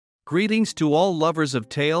Greetings to all lovers of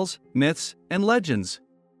tales, myths, and legends.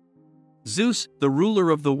 Zeus, the ruler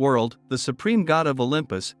of the world, the supreme god of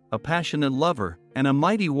Olympus, a passionate lover, and a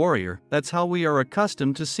mighty warrior, that's how we are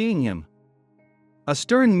accustomed to seeing him. A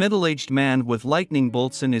stern middle-aged man with lightning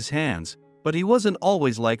bolts in his hands, but he wasn't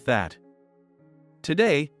always like that.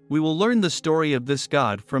 Today, we will learn the story of this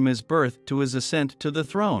god from his birth to his ascent to the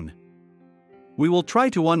throne. We will try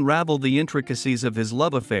to unravel the intricacies of his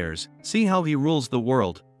love affairs, see how he rules the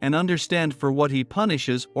world, and understand for what he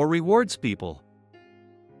punishes or rewards people.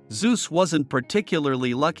 Zeus wasn't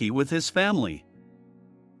particularly lucky with his family.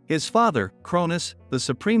 His father, Cronus, the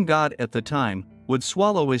supreme god at the time, would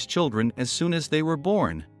swallow his children as soon as they were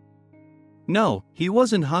born. No, he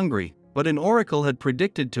wasn't hungry, but an oracle had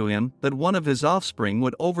predicted to him that one of his offspring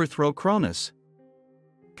would overthrow Cronus.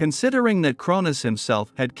 Considering that Cronus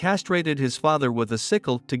himself had castrated his father with a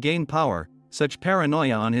sickle to gain power, such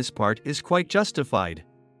paranoia on his part is quite justified.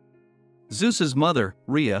 Zeus's mother,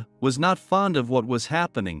 Rhea, was not fond of what was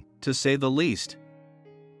happening, to say the least.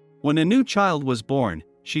 When a new child was born,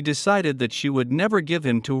 she decided that she would never give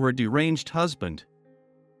him to her deranged husband.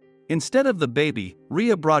 Instead of the baby,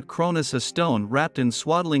 Rhea brought Cronus a stone wrapped in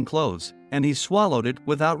swaddling clothes, and he swallowed it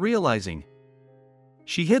without realizing.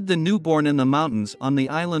 She hid the newborn in the mountains on the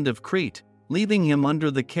island of Crete, leaving him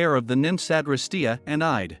under the care of the nymphs Adristia and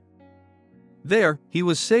Ide. There, he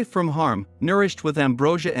was safe from harm, nourished with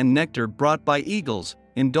ambrosia and nectar brought by eagles,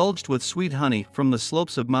 indulged with sweet honey from the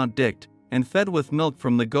slopes of Mount Dicte, and fed with milk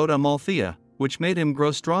from the goat Amalthea, which made him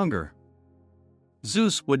grow stronger.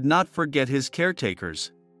 Zeus would not forget his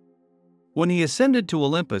caretakers. When he ascended to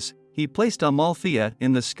Olympus, he placed Amalthea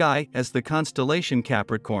in the sky as the constellation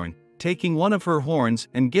Capricorn, taking one of her horns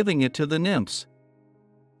and giving it to the nymphs.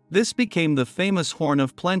 This became the famous Horn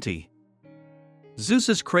of Plenty.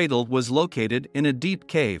 Zeus's cradle was located in a deep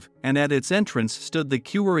cave, and at its entrance stood the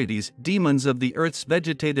Cuorites, demons of the earth's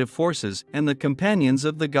vegetative forces and the companions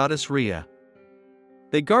of the goddess Rhea.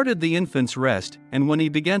 They guarded the infant's rest, and when he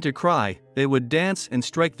began to cry, they would dance and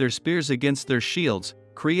strike their spears against their shields,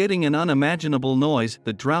 creating an unimaginable noise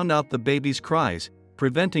that drowned out the baby's cries,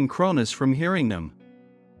 preventing Cronus from hearing them.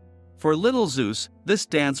 For little Zeus, this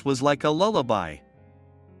dance was like a lullaby.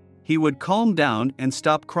 He would calm down and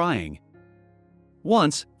stop crying.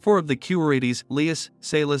 Once, 4 of the Cuorites, Laius,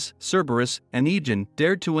 Salus, Cerberus, and Aegon,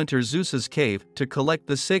 dared to enter Zeus's cave to collect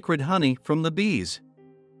the sacred honey from the bees.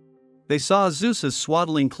 They saw Zeus's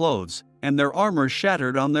swaddling clothes, and their armor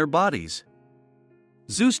shattered on their bodies.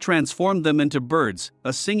 Zeus transformed them into birds,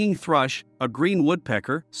 a singing thrush, a green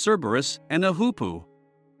woodpecker, Cerberus, and a hoopoe.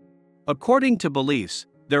 According to beliefs,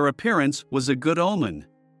 their appearance was a good omen.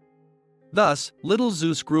 Thus, little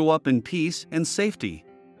Zeus grew up in peace and safety.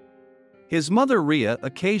 His mother Rhea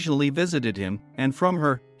occasionally visited him, and from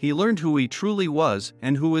her, he learned who he truly was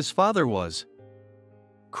and who his father was.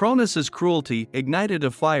 Cronus's cruelty ignited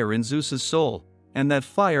a fire in Zeus's soul, and that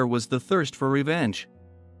fire was the thirst for revenge.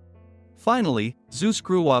 Finally, Zeus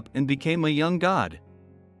grew up and became a young god.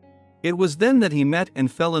 It was then that he met and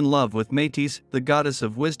fell in love with Metis, the goddess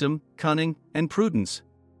of wisdom, cunning, and prudence.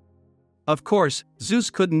 Of course,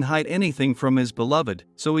 Zeus couldn't hide anything from his beloved,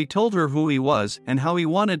 so he told her who he was and how he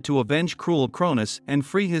wanted to avenge cruel Cronus and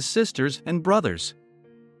free his sisters and brothers.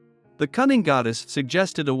 The cunning goddess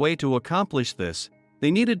suggested a way to accomplish this.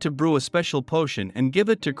 They needed to brew a special potion and give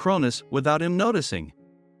it to Cronus without him noticing.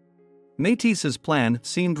 Metis's plan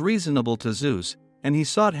seemed reasonable to Zeus, and he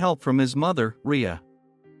sought help from his mother, Rhea.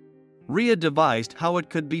 Rhea devised how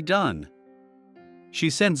it could be done.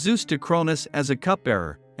 She sent Zeus to Cronus as a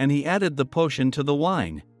cupbearer, and he added the potion to the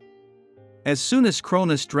wine. As soon as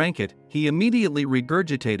Cronus drank it, he immediately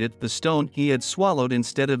regurgitated the stone he had swallowed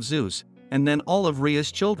instead of Zeus, and then all of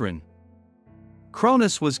Rhea's children.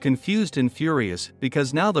 Cronus was confused and furious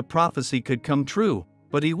because now the prophecy could come true,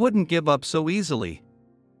 but he wouldn't give up so easily.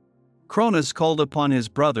 Cronus called upon his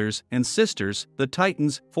brothers and sisters, the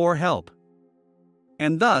Titans, for help.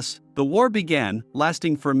 And thus, the war began,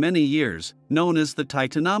 lasting for many years, known as the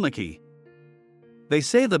Titanomachy. They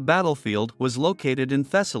say the battlefield was located in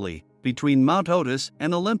Thessaly, between Mount Otus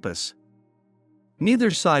and Olympus.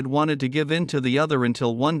 Neither side wanted to give in to the other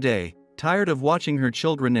until one day, tired of watching her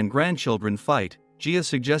children and grandchildren fight, Gaia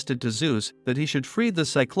suggested to Zeus that he should free the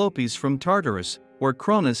Cyclopes from Tartarus, where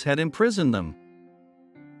Cronus had imprisoned them.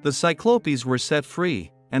 The Cyclopes were set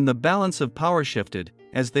free, and the balance of power shifted,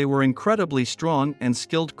 as they were incredibly strong and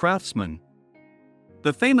skilled craftsmen.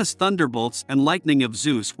 The famous thunderbolts and lightning of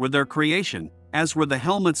Zeus were their creation, as were the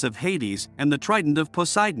helmets of Hades and the trident of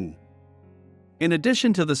Poseidon. In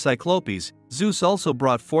addition to the Cyclopes, Zeus also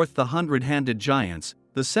brought forth the 100-handed giants,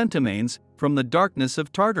 the Centimanes, from the darkness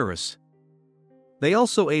of Tartarus. They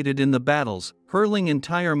also aided in the battles, hurling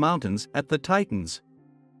entire mountains at the Titans.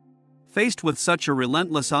 Faced with such a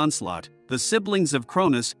relentless onslaught, the siblings of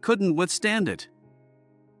Cronus couldn't withstand it.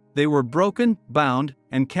 They were broken, bound,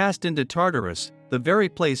 and cast into Tartarus, the very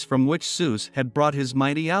place from which Zeus had brought his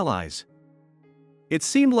mighty allies. It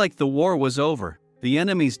seemed like the war was over, the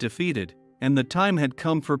enemies defeated, and the time had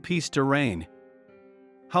come for peace to reign.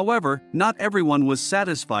 However, not everyone was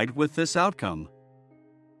satisfied with this outcome.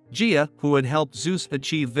 Gaia, who had helped Zeus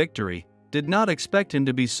achieve victory, did not expect him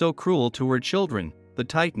to be so cruel to her children, the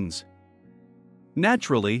Titans.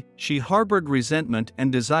 Naturally, she harbored resentment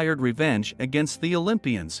and desired revenge against the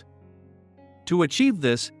Olympians. To achieve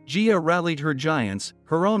this, Gaia rallied her giants,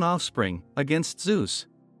 her own offspring, against Zeus.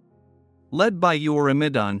 Led by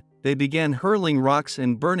Eurymedon, they began hurling rocks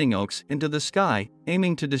and burning oaks into the sky,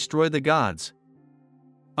 aiming to destroy the gods.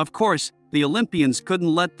 Of course, the Olympians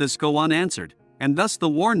couldn't let this go unanswered, and thus the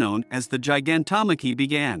war known as the Gigantomachy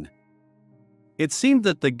began. It seemed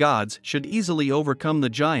that the gods should easily overcome the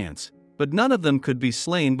giants, but none of them could be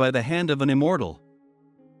slain by the hand of an immortal.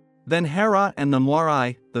 Then Hera and the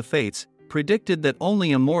Moirai, the Fates, predicted that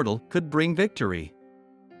only a mortal could bring victory.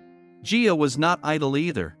 Gaia was not idle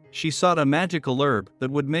either. She sought a magical herb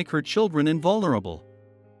that would make her children invulnerable.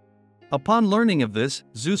 Upon learning of this,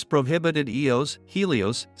 Zeus prohibited Eos,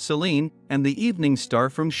 Helios, Selene, and the evening star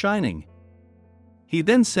from shining. He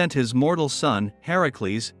then sent his mortal son,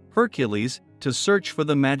 Heracles, Hercules, to search for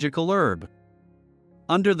the magical herb.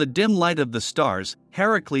 Under the dim light of the stars,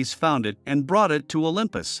 Heracles found it and brought it to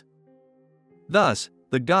Olympus. Thus,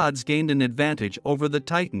 the gods gained an advantage over the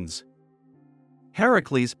Titans.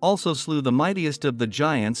 Heracles also slew the mightiest of the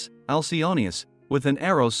giants, Alcyoneus, with an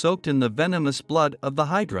arrow soaked in the venomous blood of the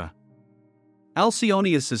Hydra.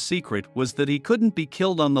 Alcyoneus' secret was that he couldn't be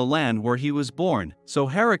killed on the land where he was born, so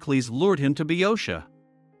Heracles lured him to Boeotia.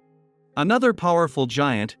 Another powerful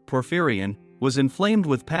giant, Porphyrion, was inflamed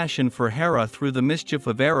with passion for Hera through the mischief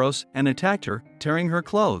of Eros and attacked her, tearing her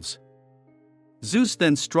clothes. Zeus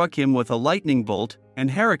then struck him with a lightning bolt, and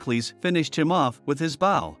Heracles finished him off with his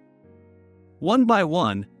bow. One by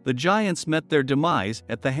one, the giants met their demise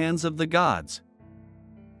at the hands of the gods.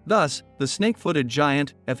 Thus, the snake-footed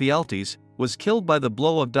giant, Ephialtes, was killed by the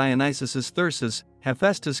blow of Dionysus' Thyrsus,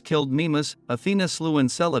 Hephaestus killed Mimas, Athena slew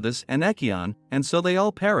Enceladus and Echion, and so they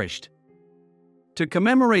all perished. To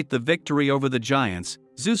commemorate the victory over the giants,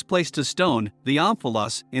 Zeus placed a stone, the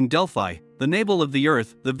Omphalos, in Delphi, the navel of the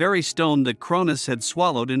earth, the very stone that Cronus had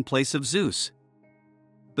swallowed in place of Zeus.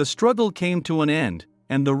 The struggle came to an end,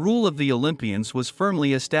 and the rule of the Olympians was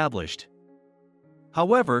firmly established.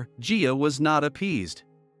 However, Gaia was not appeased.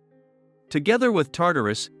 Together with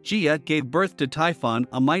Tartarus, Gaia gave birth to Typhon,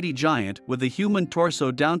 a mighty giant with a human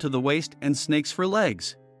torso down to the waist and snakes for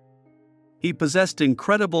legs. He possessed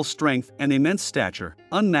incredible strength and immense stature,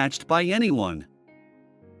 unmatched by anyone.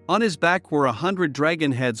 On his back were 100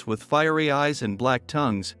 dragon heads with fiery eyes and black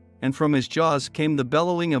tongues, and from his jaws came the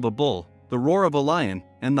bellowing of a bull, the roar of a lion,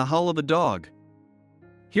 and the howl of a dog.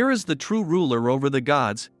 Here is the true ruler over the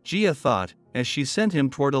gods, Gaia thought, as she sent him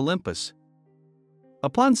toward Olympus.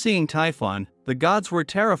 Upon seeing Typhon, the gods were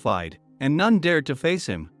terrified, and none dared to face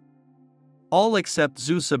him. All except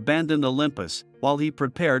Zeus abandoned Olympus, while he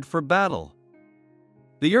prepared for battle.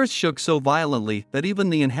 The earth shook so violently that even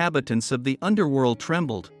the inhabitants of the underworld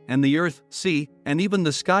trembled, and the earth, sea, and even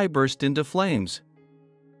the sky burst into flames.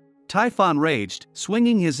 Typhon raged,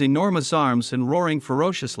 swinging his enormous arms and roaring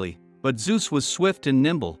ferociously, but Zeus was swift and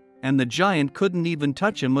nimble, and the giant couldn't even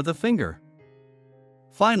touch him with a finger.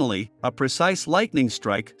 Finally, a precise lightning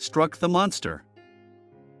strike struck the monster.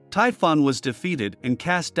 Typhon was defeated and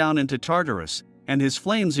cast down into Tartarus, and his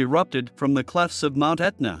flames erupted from the clefts of Mount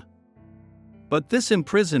Etna. But this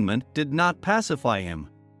imprisonment did not pacify him.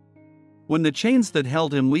 When the chains that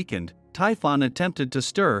held him weakened, Typhon attempted to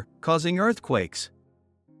stir, causing earthquakes.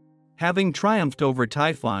 Having triumphed over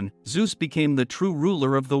Typhon, Zeus became the true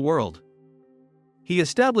ruler of the world. He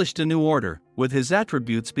established a new order, with his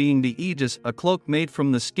attributes being the aegis, a cloak made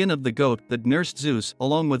from the skin of the goat that nursed Zeus,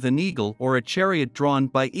 along with an eagle or a chariot drawn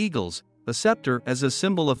by eagles, a scepter as a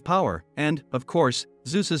symbol of power, and, of course,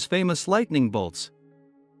 Zeus's famous lightning bolts.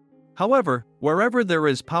 However, wherever there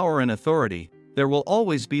is power and authority, there will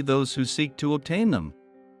always be those who seek to obtain them.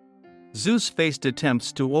 Zeus faced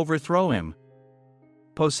attempts to overthrow him.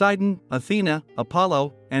 Poseidon, Athena,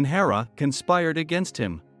 Apollo, and Hera conspired against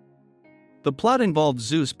him. The plot involved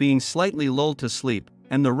Zeus being slightly lulled to sleep,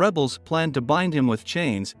 and the rebels planned to bind him with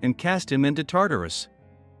chains and cast him into Tartarus.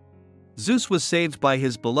 Zeus was saved by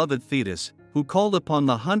his beloved Thetis, who called upon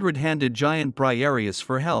the 100-handed giant Briareus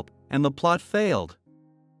for help, and the plot failed.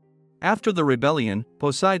 After the rebellion,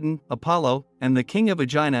 Poseidon, Apollo, and the king of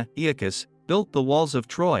Aegina, Aeacus, built the walls of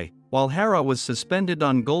Troy, while Hera was suspended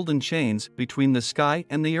on golden chains between the sky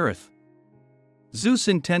and the earth. Zeus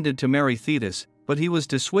intended to marry Thetis, but he was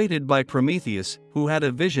dissuaded by Prometheus, who had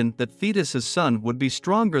a vision that Thetis's son would be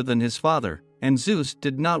stronger than his father, and Zeus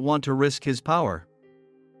did not want to risk his power.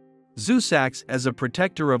 Zeus acts as a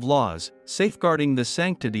protector of laws, safeguarding the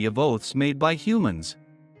sanctity of oaths made by humans.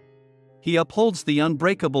 He upholds the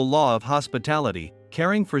unbreakable law of hospitality,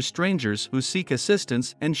 caring for strangers who seek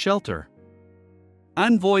assistance and shelter.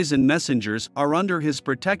 Envoys and messengers are under his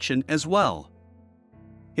protection as well.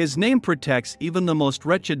 His name protects even the most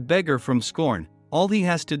wretched beggar from scorn. All he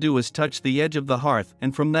has to do is touch the edge of the hearth,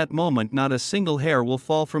 and from that moment not a single hair will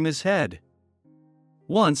fall from his head.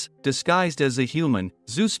 Once, disguised as a human,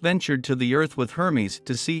 Zeus ventured to the earth with Hermes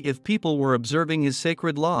to see if people were observing his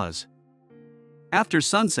sacred laws. After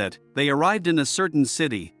sunset, they arrived in a certain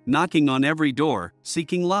city, knocking on every door,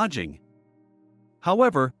 seeking lodging.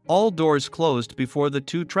 However, all doors closed before the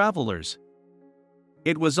two travelers.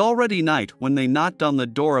 It was already night when they knocked on the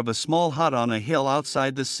door of a small hut on a hill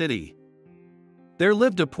outside the city. There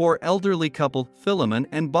lived a poor elderly couple, Philemon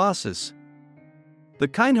and Baucis. The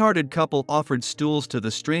kind-hearted couple offered stools to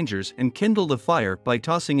the strangers and kindled a fire by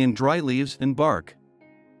tossing in dry leaves and bark.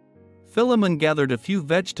 Philemon gathered a few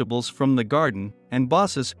vegetables from the garden, and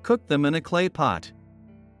Baucis cooked them in a clay pot.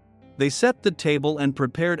 They set the table and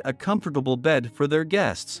prepared a comfortable bed for their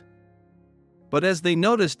guests. But as they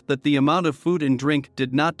noticed that the amount of food and drink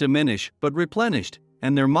did not diminish but replenished,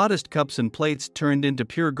 and their modest cups and plates turned into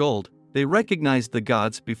pure gold, they recognized the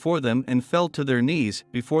gods before them and fell to their knees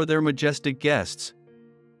before their majestic guests.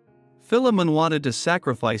 Philemon wanted to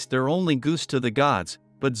sacrifice their only goose to the gods,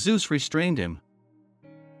 but Zeus restrained him.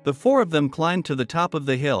 The four of them climbed to the top of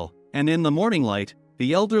the hill, and in the morning light,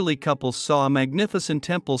 the elderly couple saw a magnificent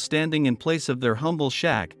temple standing in place of their humble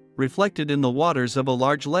shack, reflected in the waters of a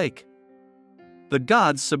large lake. The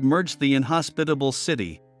gods submerged the inhospitable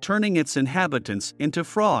city, turning its inhabitants into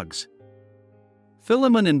frogs.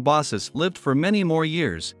 Philemon and Baucis lived for many more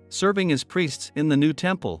years, serving as priests in the new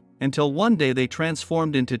temple, until one day they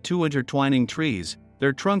transformed into two intertwining trees,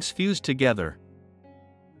 their trunks fused together.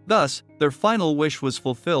 Thus, their final wish was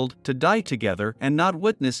fulfilled, to die together and not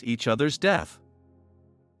witness each other's death.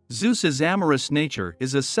 Zeus's amorous nature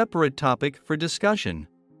is a separate topic for discussion.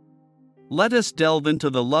 Let us delve into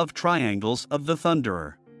the love triangles of the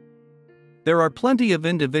Thunderer. There are plenty of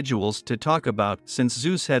individuals to talk about since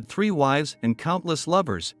Zeus had 3 wives and countless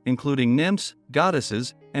lovers, including nymphs,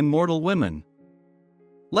 goddesses, and mortal women.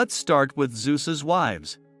 Let's start with Zeus's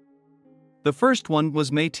wives. The first one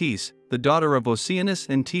was Metis, the daughter of Oceanus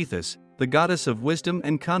and Tethys, the goddess of wisdom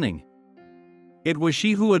and cunning. It was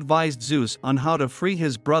she who advised Zeus on how to free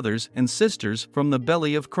his brothers and sisters from the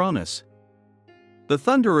belly of Cronus. The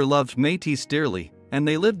Thunderer loved Metis dearly, and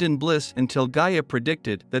they lived in bliss until Gaia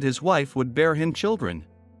predicted that his wife would bear him children.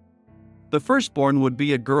 The firstborn would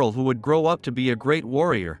be a girl who would grow up to be a great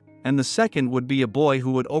warrior, and the second would be a boy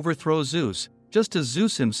who would overthrow Zeus, just as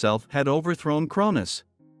Zeus himself had overthrown Cronus.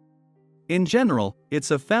 In general, it's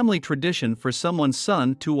a family tradition for someone's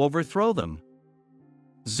son to overthrow them.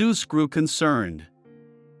 Zeus grew concerned.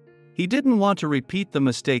 He didn't want to repeat the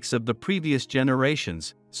mistakes of the previous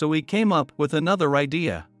generations, so he came up with another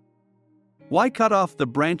idea. Why cut off the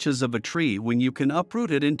branches of a tree when you can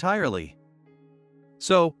uproot it entirely?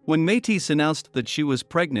 So, when Metis announced that she was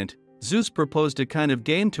pregnant, Zeus proposed a kind of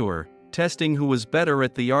game to her, testing who was better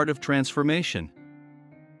at the art of transformation.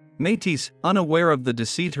 Metis, unaware of the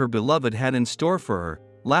deceit her beloved had in store for her,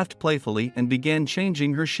 laughed playfully and began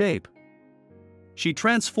changing her shape. She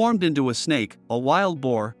transformed into a snake, a wild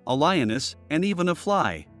boar, a lioness, and even a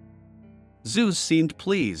fly. Zeus seemed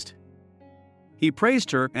pleased. He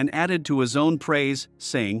praised her and added to his own praise,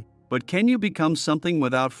 saying, "But can you become something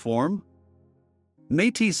without form?"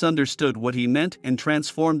 Metis understood what he meant and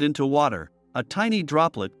transformed into water, a tiny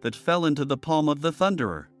droplet that fell into the palm of the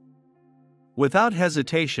Thunderer. Without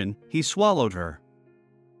hesitation, he swallowed her.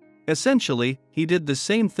 Essentially, he did the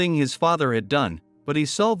same thing his father had done, but he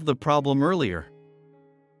solved the problem earlier.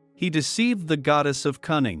 He deceived the goddess of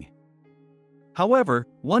cunning. However,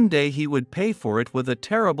 one day he would pay for it with a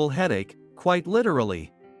terrible headache, quite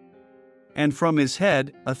literally. And from his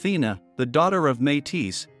head, Athena, the daughter of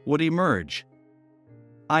Metis, would emerge.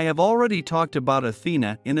 I have already talked about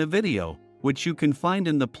Athena in a video, which you can find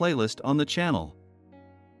in the playlist on the channel.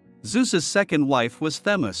 Zeus's second wife was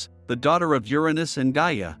Themis, the daughter of Uranus and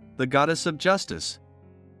Gaia, the goddess of justice.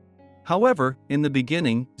 However, in the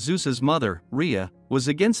beginning, Zeus's mother, Rhea, was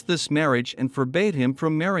against this marriage and forbade him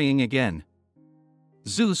from marrying again.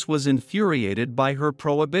 Zeus was infuriated by her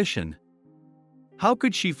prohibition. How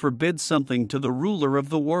could she forbid something to the ruler of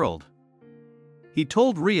the world? He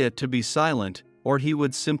told Rhea to be silent, or he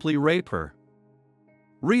would simply rape her.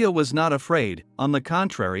 Rhea was not afraid. On the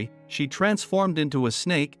contrary, she transformed into a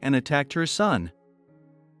snake and attacked her son.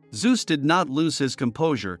 Zeus did not lose his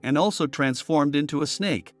composure and also transformed into a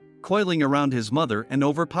snake, coiling around his mother and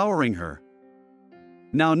overpowering her.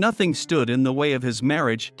 Now nothing stood in the way of his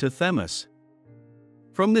marriage to Themis.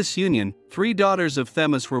 From this union, 3 daughters of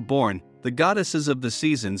Themis were born, the goddesses of the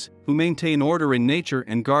seasons, who maintain order in nature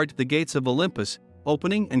and guard the gates of Olympus,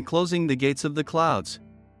 opening and closing the gates of the clouds.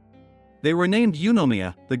 They were named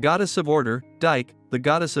Eunomia, the goddess of order, Dike, the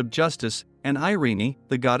goddess of justice, and Irene,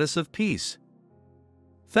 the goddess of peace.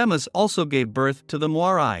 Themis also gave birth to the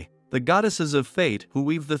Moirai, the goddesses of fate who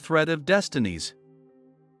weave the thread of destinies.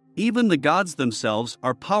 Even the gods themselves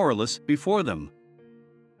are powerless before them.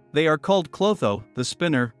 They are called Clotho, the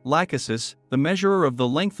spinner, Lachesis, the measurer of the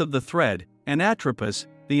length of the thread, and Atropos,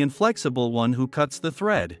 the inflexible one who cuts the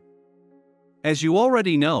thread. As you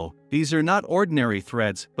already know, these are not ordinary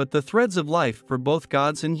threads but the threads of life for both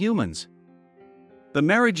gods and humans. The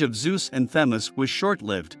marriage of Zeus and Themis was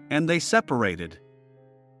short-lived, and they separated.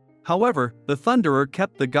 However, the Thunderer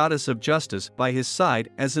kept the goddess of justice by his side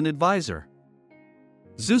as an advisor.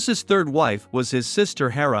 Zeus's third wife was his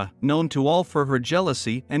sister Hera, known to all for her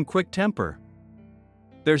jealousy and quick temper.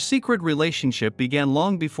 Their secret relationship began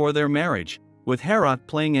long before their marriage, with Hera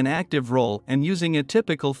playing an active role and using a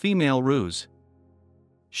typical female ruse.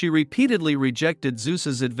 She repeatedly rejected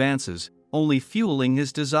Zeus's advances, only fueling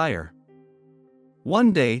his desire.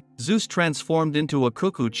 One day, Zeus transformed into a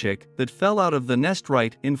cuckoo chick that fell out of the nest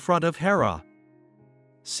right in front of Hera.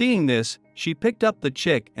 Seeing this, she picked up the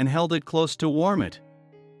chick and held it close to warm it.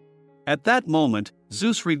 At that moment,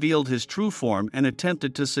 Zeus revealed his true form and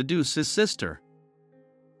attempted to seduce his sister.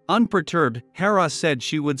 Unperturbed, Hera said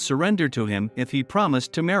she would surrender to him if he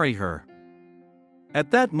promised to marry her.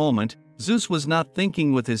 At that moment, Zeus was not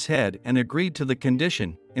thinking with his head and agreed to the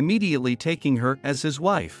condition, immediately taking her as his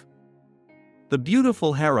wife. The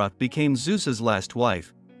beautiful Hera became Zeus's last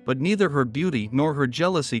wife, but neither her beauty nor her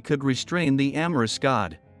jealousy could restrain the amorous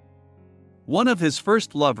god. One of his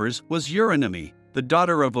first lovers was Eurynomé, the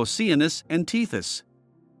daughter of Oceanus and Tethys.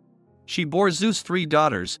 She bore Zeus 3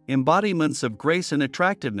 daughters, embodiments of grace and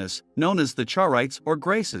attractiveness, known as the Charites or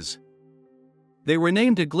Graces. They were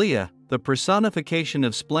named Aglaea, the personification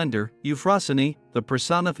of splendor, Euphrosyne, the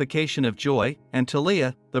personification of joy, and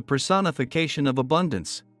Telea, the personification of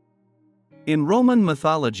abundance. In Roman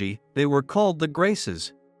mythology, they were called the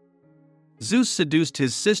Graces. Zeus seduced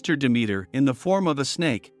his sister Demeter in the form of a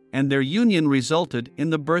snake, and their union resulted in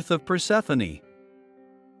the birth of Persephone.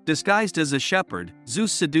 Disguised as a shepherd,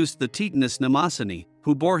 Zeus seduced the Titaness Mnemosyne,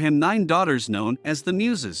 who bore him 9 daughters known as the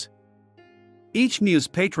Muses. Each muse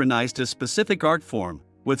patronized a specific art form,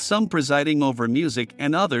 with some presiding over music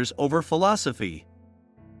and others over philosophy.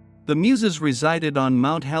 The Muses resided on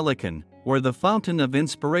Mount Helicon, where the fountain of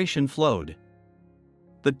inspiration flowed.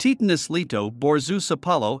 The Titaness Leto bore Zeus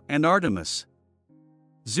Apollo and Artemis.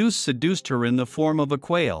 Zeus seduced her in the form of a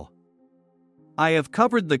quail. I have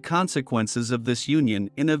covered the consequences of this union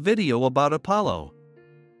in a video about Apollo.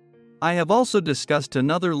 I have also discussed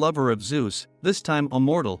another lover of Zeus, this time a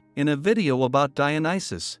mortal, in a video about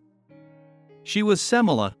Dionysus. She was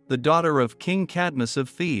Semele, the daughter of King Cadmus of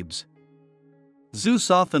Thebes. Zeus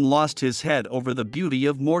often lost his head over the beauty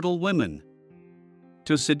of mortal women.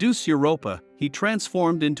 To seduce Europa, he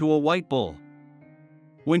transformed into a white bull.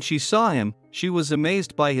 When she saw him, she was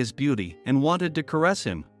amazed by his beauty and wanted to caress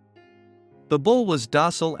him. The bull was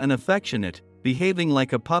docile and affectionate, behaving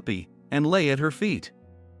like a puppy, and lay at her feet.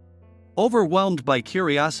 Overwhelmed by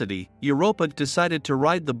curiosity, Europa decided to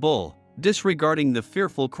ride the bull, disregarding the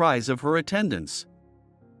fearful cries of her attendants.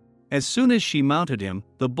 As soon as she mounted him,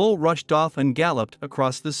 the bull rushed off and galloped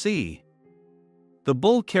across the sea. The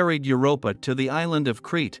bull carried Europa to the island of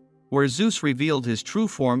Crete, where Zeus revealed his true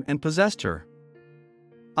form and possessed her.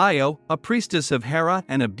 Io, a priestess of Hera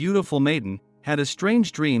and a beautiful maiden, had a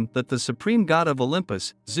strange dream that the supreme god of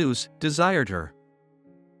Olympus, Zeus, desired her.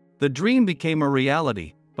 The dream became a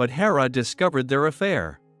reality, but Hera discovered their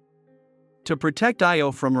affair. To protect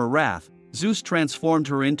Io from her wrath, Zeus transformed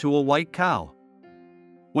her into a white cow.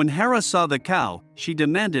 When Hera saw the cow, she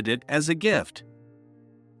demanded it as a gift.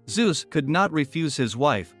 Zeus could not refuse his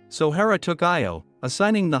wife, so Hera took Io,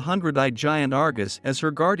 assigning the 100-eyed giant Argus as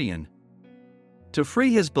her guardian. To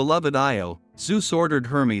free his beloved Io, Zeus ordered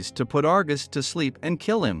Hermes to put Argus to sleep and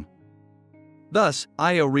kill him. Thus,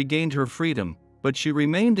 Io regained her freedom, but she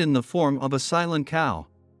remained in the form of a silent cow.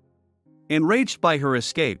 Enraged by her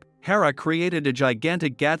escape, Hera created a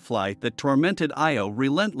gigantic gadfly that tormented Io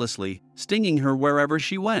relentlessly, stinging her wherever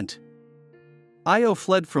she went. Io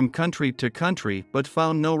fled from country to country but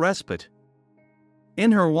found no respite.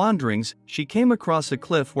 In her wanderings, she came across a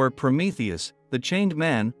cliff where Prometheus, the chained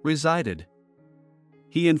man, resided.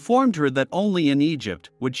 He informed her that only in Egypt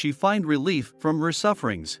would she find relief from her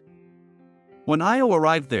sufferings. When Io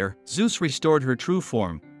arrived there, Zeus restored her true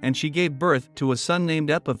form, and she gave birth to a son named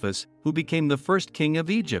Epiphas, who became the first king of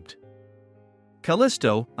Egypt.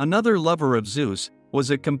 Callisto, another lover of Zeus, was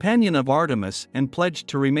a companion of Artemis and pledged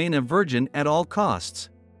to remain a virgin at all costs.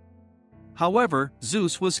 However,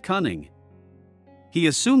 Zeus was cunning. He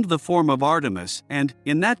assumed the form of Artemis and,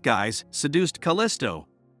 in that guise, seduced Callisto.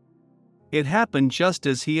 It happened just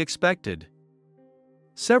as he expected.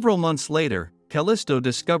 Several months later, Callisto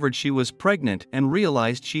discovered she was pregnant and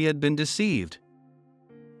realized she had been deceived.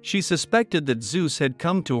 She suspected that Zeus had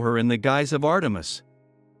come to her in the guise of Artemis.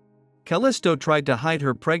 Callisto tried to hide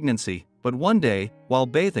her pregnancy, but one day, while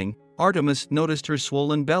bathing, Artemis noticed her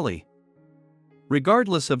swollen belly.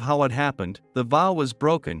 Regardless of how it happened, the vow was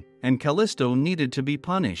broken, and Callisto needed to be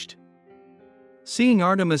punished. Seeing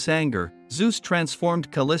Artemis' anger, Zeus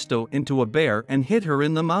transformed Callisto into a bear and hid her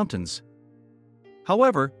in the mountains.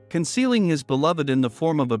 However, concealing his beloved in the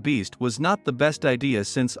form of a beast was not the best idea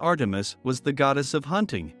since Artemis was the goddess of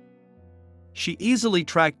hunting. She easily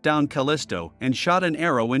tracked down Callisto and shot an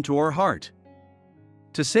arrow into her heart.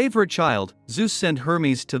 To save her child, Zeus sent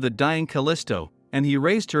Hermes to the dying Callisto, and he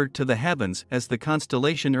raised her to the heavens as the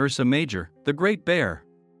constellation Ursa Major, the Great Bear.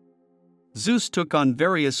 Zeus took on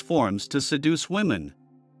various forms to seduce women.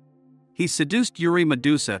 He seduced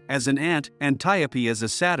Eurymedusa as an ant, Antiope as a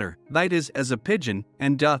satyr, Thetis as a pigeon,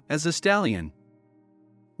 and Da as a stallion.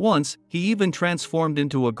 Once, he even transformed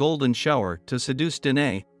into a golden shower to seduce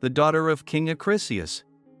Danae, the daughter of King Acrisius.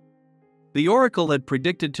 The oracle had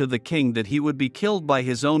predicted to the king that he would be killed by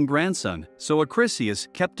his own grandson, so Acrisius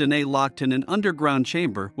kept Danae locked in an underground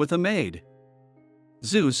chamber with a maid.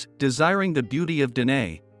 Zeus, desiring the beauty of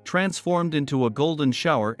Danae, transformed into a golden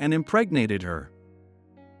shower and impregnated her.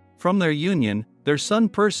 From their union, their son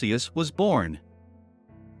Perseus was born.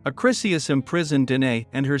 Acrisius imprisoned Danae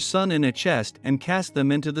and her son in a chest and cast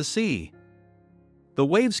them into the sea. The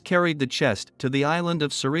waves carried the chest to the island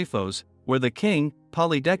of Seriphos, where the king,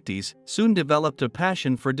 Polydectes, soon developed a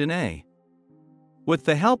passion for Danae. With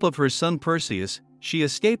the help of her son Perseus, she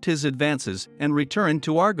escaped his advances and returned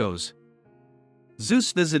to Argos.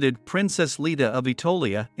 Zeus visited Princess Leda of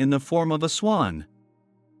Aetolia in the form of a swan.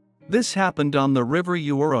 This happened on the river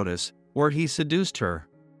Eurotas, where he seduced her.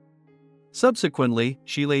 Subsequently,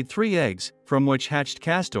 she laid 3 eggs, from which hatched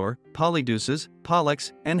Castor, Polydeuces,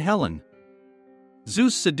 Pollux, and Helen.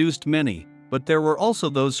 Zeus seduced many, but there were also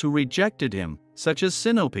those who rejected him, such as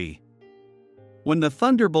Sinope. When the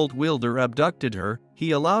thunderbolt wielder abducted her,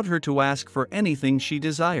 he allowed her to ask for anything she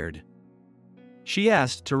desired. She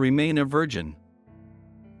asked to remain a virgin.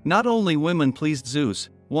 Not only women pleased Zeus,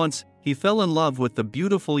 once, he fell in love with the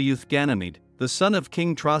beautiful youth Ganymede, the son of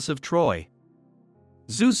King Tros of Troy.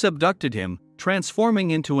 Zeus abducted him, transforming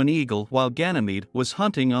into an eagle while Ganymede was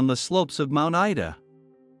hunting on the slopes of Mount Ida.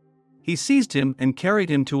 He seized him and carried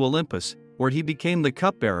him to Olympus, where he became the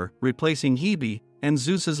cupbearer, replacing Hebe and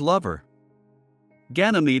Zeus's lover.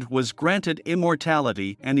 Ganymede was granted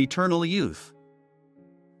immortality and eternal youth.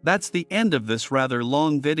 That's the end of this rather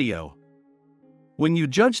long video. When you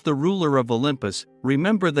judge the ruler of Olympus,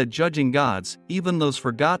 remember that judging gods, even those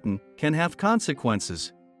forgotten, can have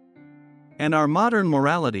consequences. And our modern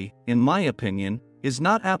morality, in my opinion, is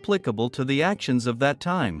not applicable to the actions of that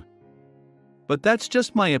time. But that's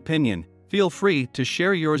just my opinion. Feel free to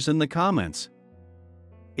share yours in the comments.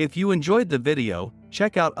 If you enjoyed the video,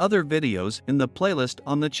 check out other videos in the playlist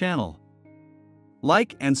on the channel.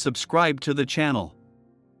 Like and subscribe to the channel.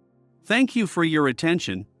 Thank you for your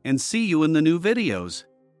attention, and see you in the new videos.